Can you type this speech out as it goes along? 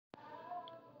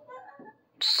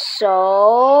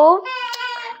So,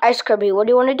 Ice Kirby, what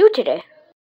do you want to do today?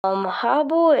 How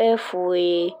about if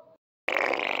we...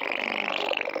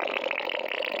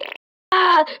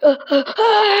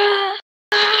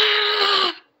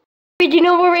 Do you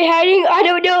know where we're hiding? I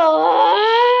don't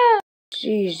know.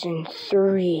 Season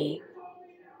 3.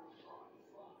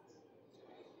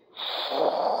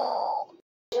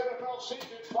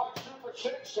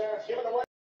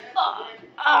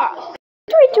 What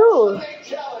do I do?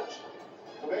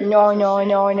 No.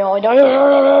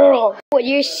 What,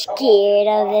 you're scared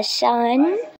of the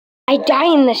sun? I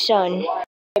die in the sun.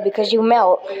 Because you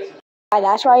melt.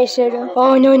 That's why I said,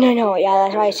 oh, no. Yeah,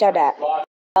 that's why I said that.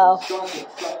 Oh.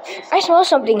 I smell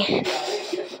something.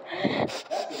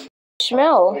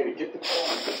 Smell.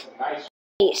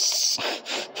 Yes.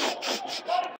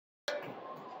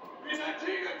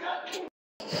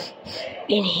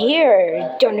 In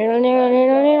here.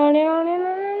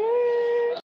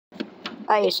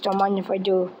 I just don't mind if I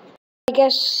do. I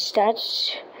guess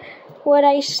that's what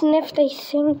I sniffed, I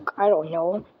think. I don't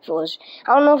know if it was.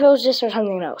 I don't know if it was this or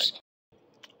something else.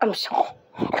 I'm so.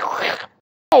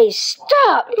 Hey,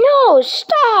 stop! No,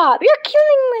 stop! You're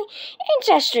killing my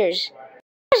ancestors.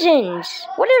 Cousins.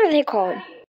 Whatever they call it.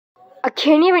 I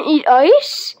can't even eat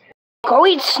ice? Go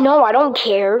eat snow, I don't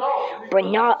care. But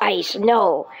not ice,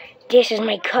 no. This is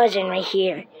my cousin right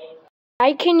here.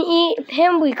 I can eat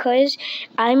him because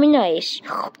I'm nice.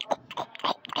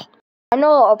 I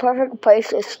know a perfect place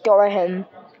to store him.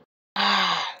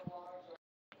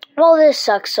 Well, this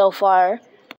sucks so far.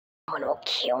 I'm gonna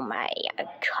kill my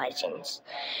cousins.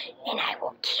 And I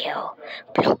will kill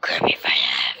Blue Kirby if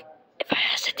I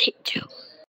hesitate to.